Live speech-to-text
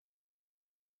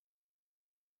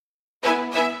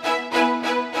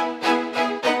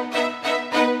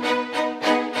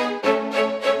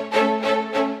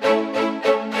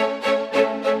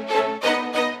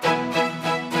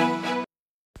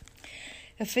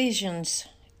Ephesians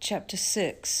chapter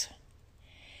 6,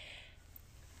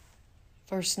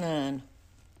 verse 9.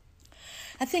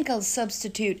 I think I'll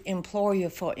substitute employer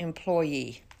for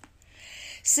employee.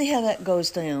 See how that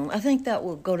goes down. I think that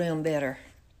will go down better.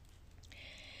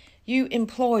 You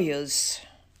employers,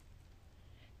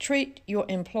 treat your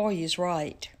employees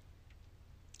right,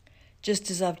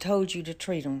 just as I've told you to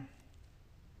treat them.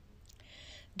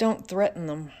 Don't threaten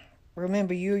them.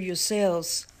 Remember, you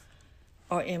yourselves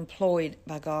are employed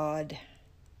by God.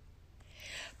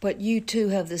 But you too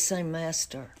have the same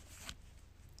master.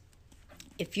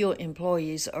 If your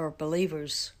employees are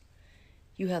believers,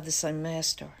 you have the same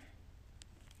master.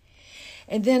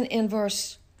 And then in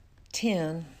verse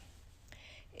 10,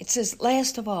 it says,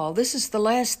 last of all, this is the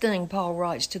last thing Paul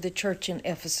writes to the church in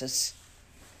Ephesus.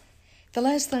 The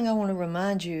last thing I want to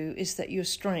remind you is that your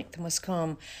strength must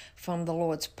come from the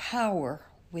Lord's power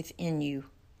within you.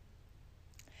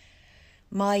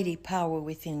 Mighty power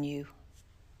within you.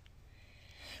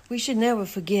 We should never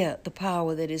forget the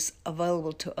power that is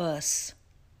available to us.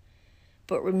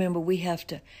 But remember, we have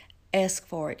to ask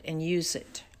for it and use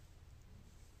it.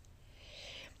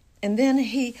 And then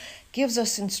he gives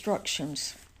us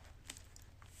instructions.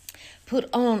 Put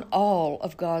on all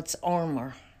of God's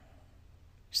armor,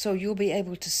 so you'll be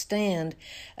able to stand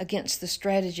against the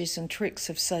strategies and tricks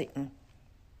of Satan.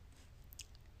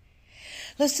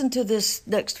 Listen to this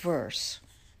next verse.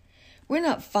 We're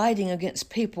not fighting against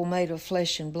people made of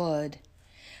flesh and blood,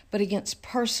 but against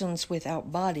persons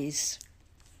without bodies,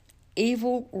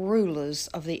 evil rulers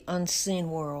of the unseen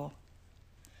world.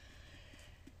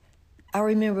 I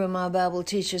remember my Bible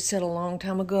teacher said a long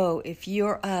time ago, if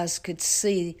your eyes could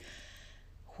see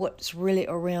what's really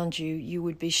around you, you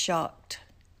would be shocked.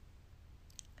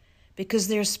 Because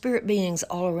there are spirit beings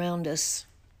all around us.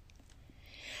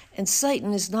 And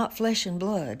Satan is not flesh and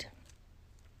blood.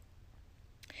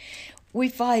 We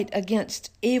fight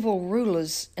against evil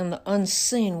rulers in the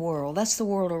unseen world. That's the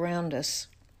world around us.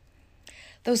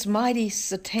 Those mighty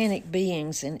satanic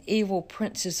beings and evil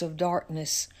princes of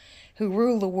darkness who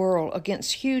rule the world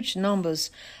against huge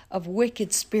numbers of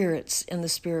wicked spirits in the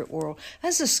spirit world.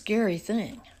 That's a scary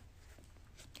thing.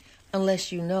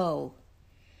 Unless you know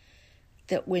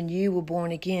that when you were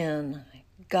born again,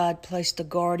 God placed a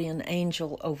guardian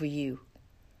angel over you,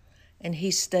 and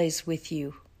he stays with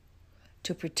you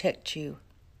to protect you.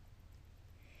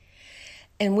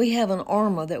 And we have an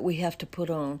armor that we have to put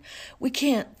on. We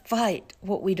can't fight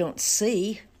what we don't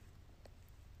see.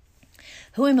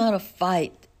 Who am I to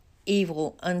fight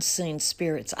evil, unseen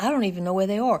spirits? I don't even know where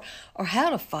they are or how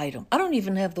to fight them. I don't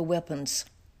even have the weapons,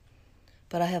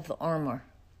 but I have the armor.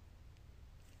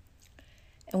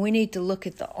 And we need to look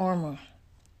at the armor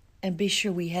and be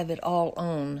sure we have it all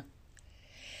on.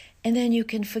 And then you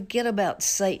can forget about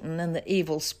Satan and the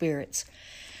evil spirits.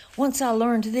 Once I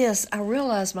learned this, I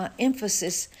realized my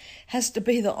emphasis has to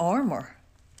be the armor.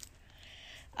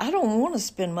 I don't want to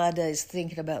spend my days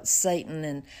thinking about Satan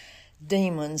and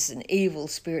demons and evil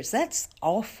spirits. That's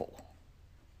awful.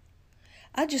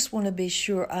 I just want to be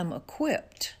sure I'm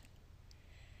equipped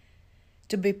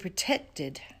to be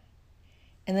protected,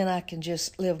 and then I can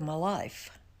just live my life.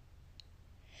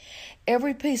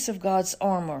 Every piece of God's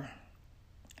armor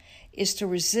is to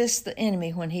resist the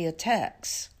enemy when he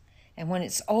attacks. And when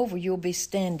it's over, you'll be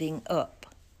standing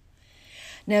up.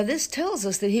 Now, this tells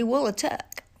us that he will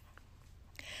attack.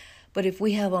 But if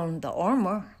we have on the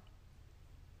armor,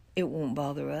 it won't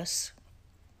bother us.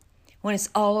 When it's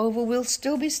all over, we'll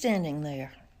still be standing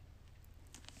there.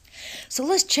 So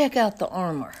let's check out the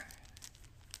armor.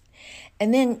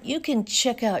 And then you can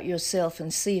check out yourself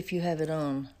and see if you have it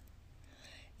on.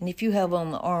 And if you have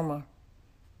on the armor,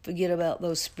 forget about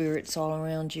those spirits all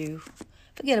around you.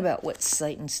 Forget about what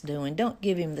Satan's doing. Don't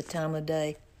give him the time of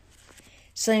day.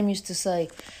 Sam used to say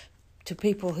to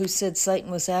people who said Satan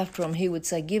was after him, he would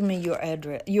say, give me your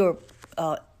address, your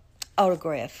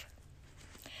autograph.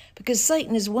 Because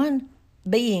Satan is one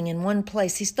being in one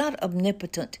place. He's not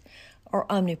omnipotent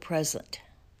or omnipresent.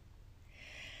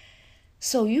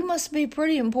 So you must be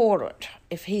pretty important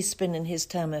if he's spending his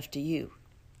time after you.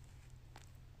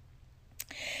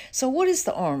 So what is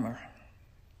the armor?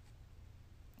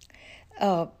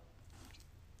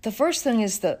 The first thing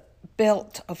is the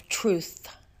belt of truth.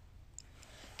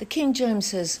 The King James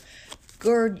says,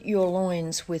 gird your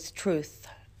loins with truth.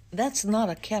 That's not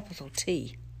a capital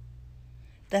T.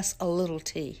 That's a little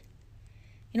t.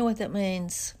 You know what that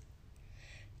means?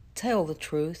 Tell the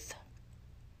truth.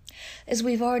 As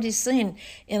we've already seen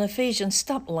in Ephesians,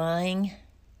 stop lying.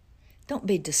 Don't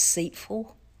be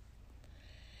deceitful.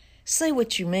 Say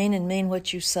what you mean and mean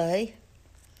what you say.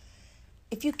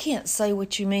 If you can't say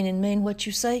what you mean and mean what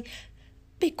you say,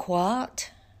 Be quiet.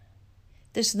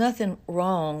 There's nothing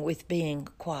wrong with being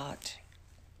quiet.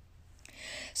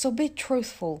 So be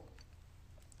truthful.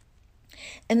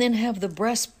 And then have the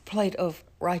breastplate of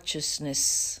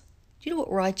righteousness. Do you know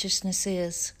what righteousness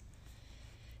is?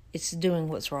 It's doing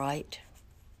what's right.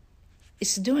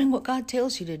 It's doing what God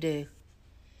tells you to do.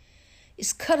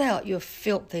 It's cut out your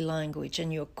filthy language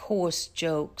and your coarse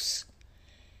jokes,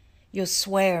 your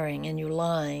swearing and your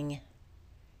lying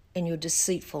and your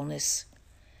deceitfulness.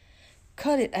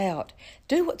 Cut it out.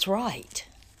 Do what's right.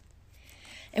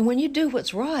 And when you do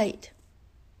what's right,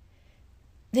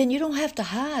 then you don't have to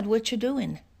hide what you're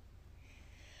doing.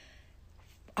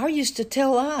 I used to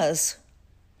tell lies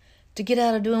to get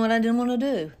out of doing what I didn't want to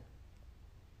do,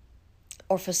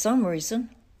 or for some reason.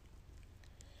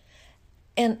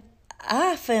 And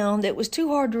I found it was too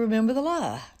hard to remember the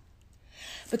lie,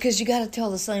 because you got to tell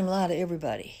the same lie to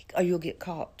everybody or you'll get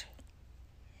caught.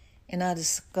 And I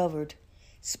discovered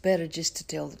it's better just to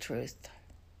tell the truth.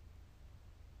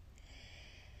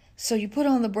 So you put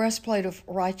on the breastplate of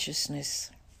righteousness,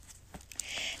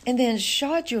 and then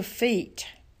shod your feet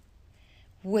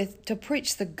to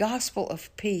preach the gospel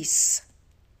of peace.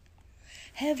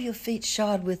 Have your feet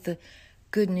shod with the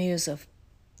good news of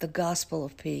the gospel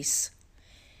of peace.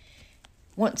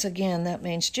 Once again, that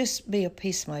means just be a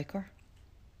peacemaker.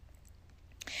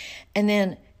 And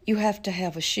then you have to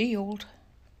have a shield.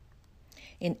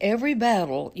 In every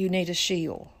battle, you need a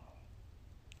shield.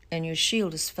 And your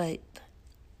shield is faith.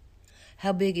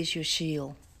 How big is your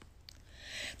shield?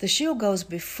 The shield goes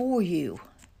before you,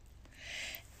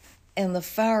 and the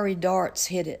fiery darts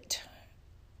hit it,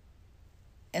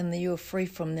 and you're free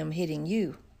from them hitting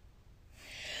you.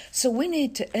 So we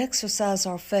need to exercise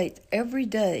our faith every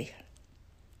day.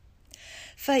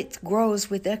 Faith grows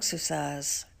with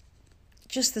exercise,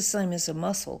 just the same as a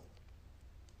muscle.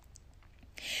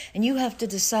 And you have to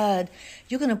decide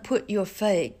you're going to put your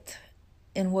faith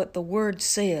in what the Word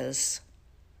says,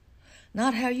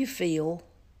 not how you feel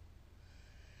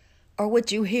or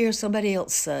what you hear somebody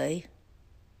else say,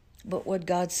 but what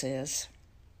God says.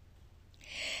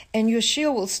 And your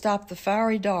shield will stop the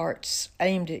fiery darts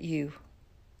aimed at you.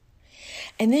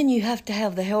 And then you have to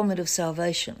have the helmet of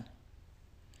salvation.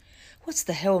 What's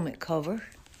the helmet cover?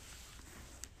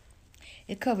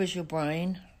 It covers your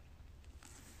brain.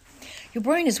 Your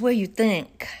brain is where you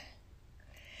think.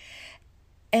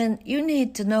 And you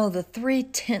need to know the 3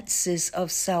 tenses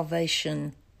of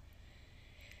salvation.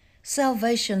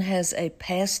 Salvation has a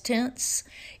past tense.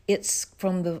 It's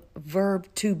from the verb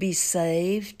to be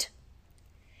saved.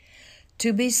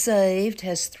 To be saved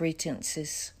has 3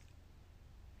 tenses.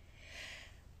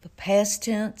 The past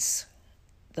tense,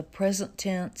 the present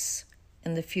tense,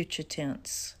 and the future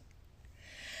tense.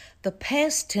 The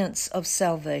past tense of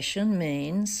salvation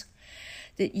means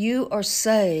that you are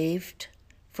saved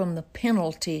from the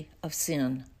penalty of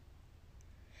sin.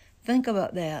 Think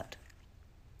about that.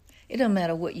 It doesn't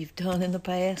matter what you've done in the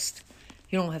past.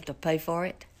 You don't have to pay for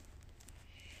it.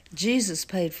 Jesus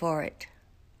paid for it.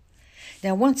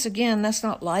 Now, once again, that's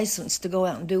not licensed to go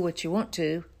out and do what you want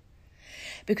to,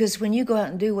 because when you go out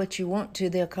and do what you want to,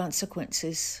 there are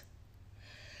consequences.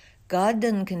 God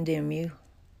doesn't condemn you.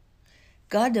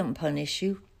 God doesn't punish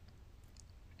you.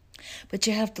 But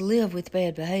you have to live with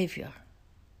bad behavior.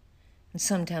 And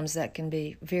sometimes that can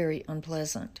be very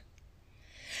unpleasant.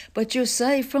 But you're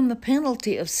saved from the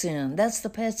penalty of sin. That's the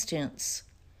past tense.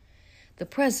 The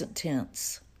present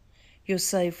tense, you're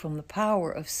saved from the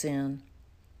power of sin.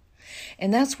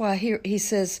 And that's why here he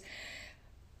says,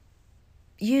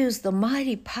 use the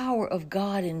mighty power of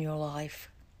God in your life.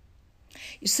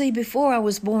 You see, before I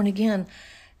was born again,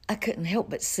 I couldn't help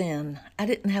but sin. I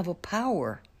didn't have a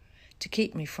power to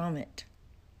keep me from it.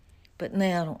 But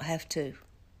now I don't have to.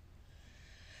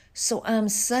 So I'm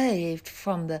saved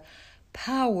from the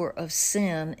power of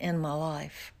sin in my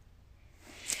life.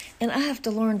 And I have to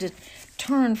learn to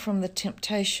turn from the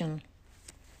temptation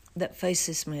that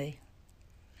faces me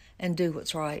and do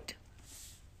what's right.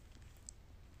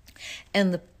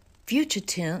 And the future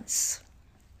tense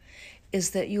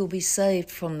is that you'll be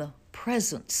saved from the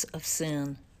presence of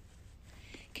sin.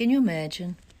 Can you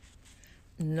imagine?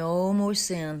 No more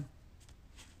sin.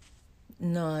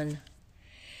 None.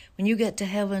 When you get to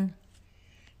heaven,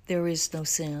 there is no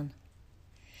sin.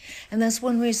 And that's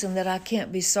one reason that I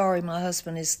can't be sorry my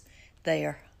husband is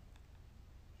there.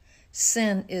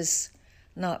 Sin is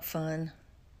not fun,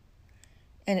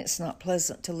 and it's not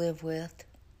pleasant to live with.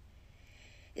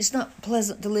 It's not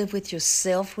pleasant to live with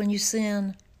yourself when you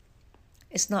sin.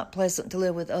 It's not pleasant to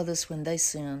live with others when they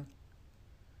sin.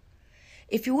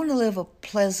 If you want to live a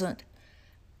pleasant,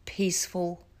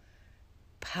 peaceful,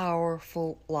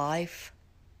 powerful life,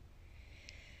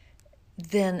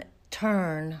 then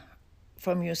turn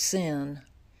from your sin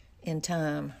in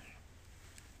time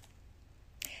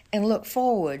and look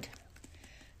forward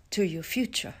to your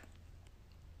future.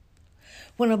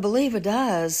 When a believer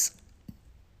dies,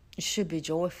 it should be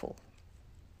joyful.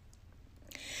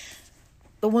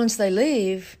 The ones they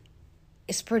leave,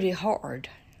 it's pretty hard.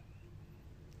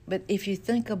 But if you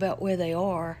think about where they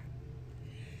are,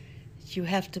 you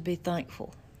have to be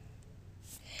thankful.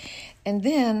 And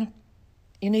then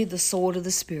you need the sword of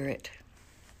the Spirit.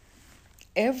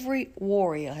 Every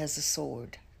warrior has a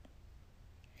sword.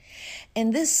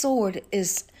 And this sword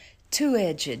is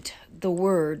two-edged, the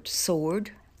word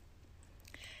sword.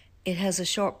 It has a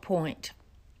sharp point.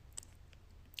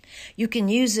 You can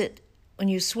use it when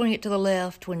you swing it to the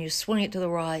left, when you swing it to the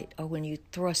right, or when you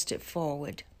thrust it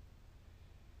forward.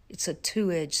 It's a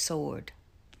two-edged sword,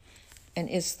 and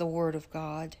it's the Word of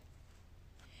God.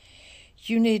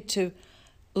 You need to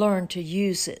learn to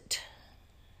use it.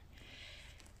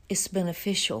 It's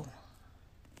beneficial.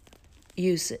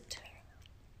 Use it.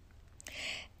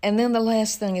 And then the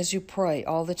last thing is you pray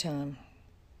all the time.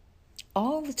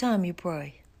 All the time you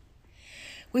pray.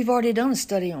 We've already done a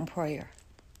study on prayer.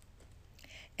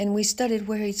 And we studied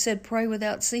where he said pray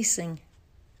without ceasing.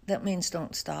 That means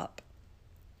don't stop.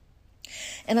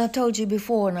 And I've told you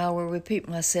before, and I will repeat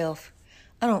myself,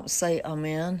 I don't say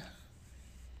amen.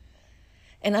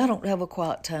 And I don't have a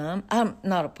quiet time. I'm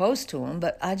not opposed to them,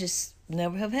 but I just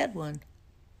never have had one.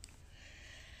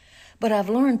 But I've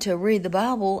learned to read the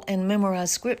Bible and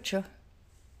memorize scripture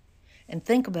and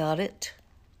think about it.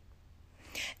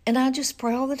 And I just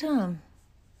pray all the time.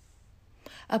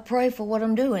 I pray for what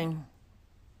I'm doing.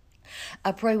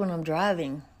 I pray when I'm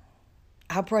driving.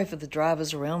 I pray for the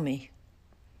drivers around me.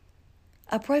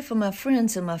 I pray for my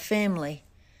friends and my family.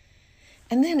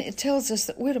 And then it tells us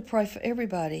that we're to pray for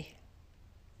everybody.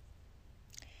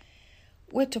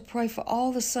 We're to pray for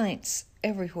all the saints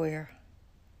everywhere.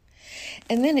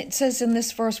 And then it says in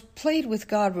this verse, plead with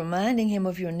God, reminding him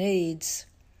of your needs,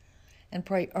 and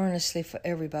pray earnestly for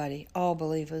everybody, all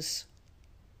believers.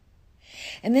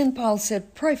 And then Paul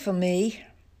said, pray for me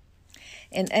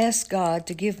and ask God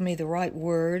to give me the right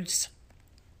words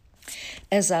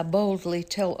as I boldly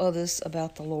tell others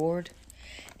about the Lord,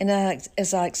 and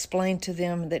as I explain to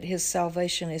them that his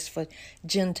salvation is for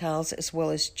Gentiles as well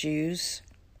as Jews.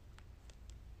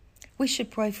 We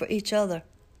should pray for each other.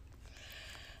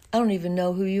 I don't even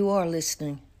know who you are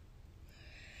listening,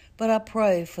 but I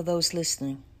pray for those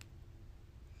listening.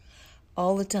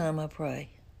 All the time I pray.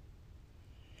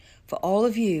 For all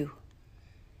of you,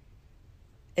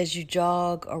 as you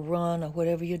jog or run or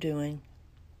whatever you're doing,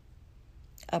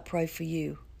 I pray for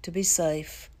you to be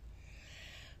safe,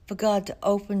 for God to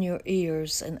open your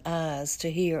ears and eyes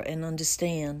to hear and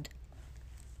understand.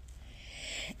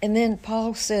 And then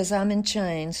Paul says, I'm in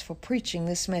chains for preaching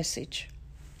this message.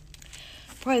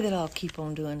 Pray that I'll keep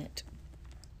on doing it.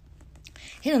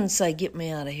 He doesn't say, get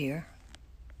me out of here.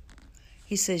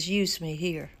 He says, use me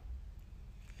here.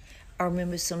 I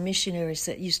remember some missionaries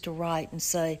that used to write and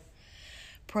say,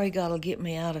 pray God will get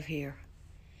me out of here.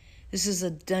 This is a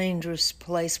dangerous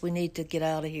place. We need to get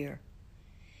out of here.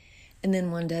 And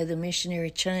then one day the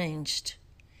missionary changed.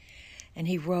 And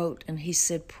he wrote and he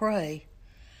said, pray,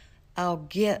 I'll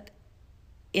get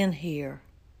in here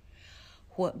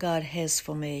what God has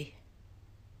for me.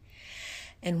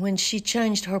 And when she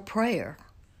changed her prayer,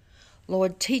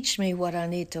 Lord, teach me what I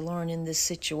need to learn in this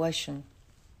situation,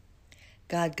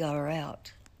 God got her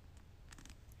out.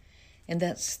 And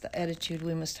that's the attitude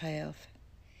we must have.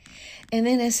 And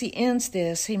then as he ends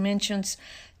this, he mentions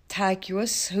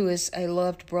Tychicus, who is a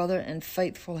loved brother and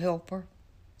faithful helper.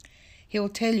 He'll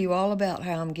tell you all about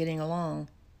how I'm getting along.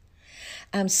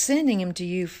 I'm sending him to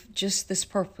you for just this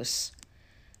purpose,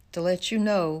 to let you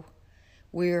know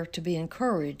we're to be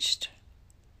encouraged.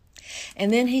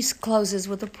 And then he closes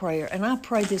with a prayer, and I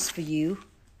pray this for you.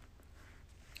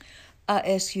 I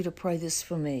ask you to pray this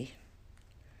for me.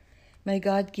 May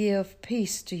God give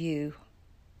peace to you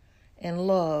and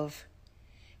love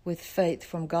with faith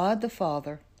from God the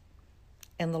Father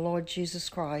and the Lord Jesus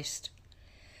Christ.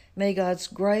 May God's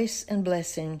grace and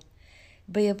blessing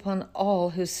be upon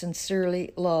all who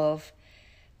sincerely love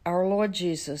our Lord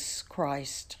Jesus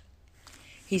Christ.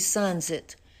 He signs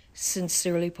it,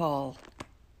 Sincerely Paul.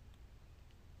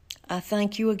 I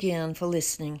thank you again for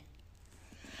listening.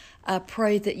 I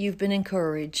pray that you've been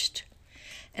encouraged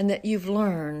and that you've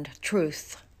learned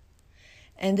truth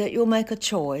and that you'll make a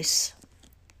choice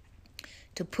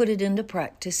to put it into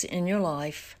practice in your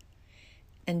life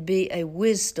and be a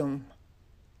wisdom,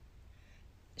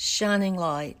 shining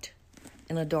light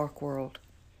in a dark world.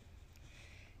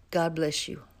 God bless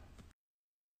you.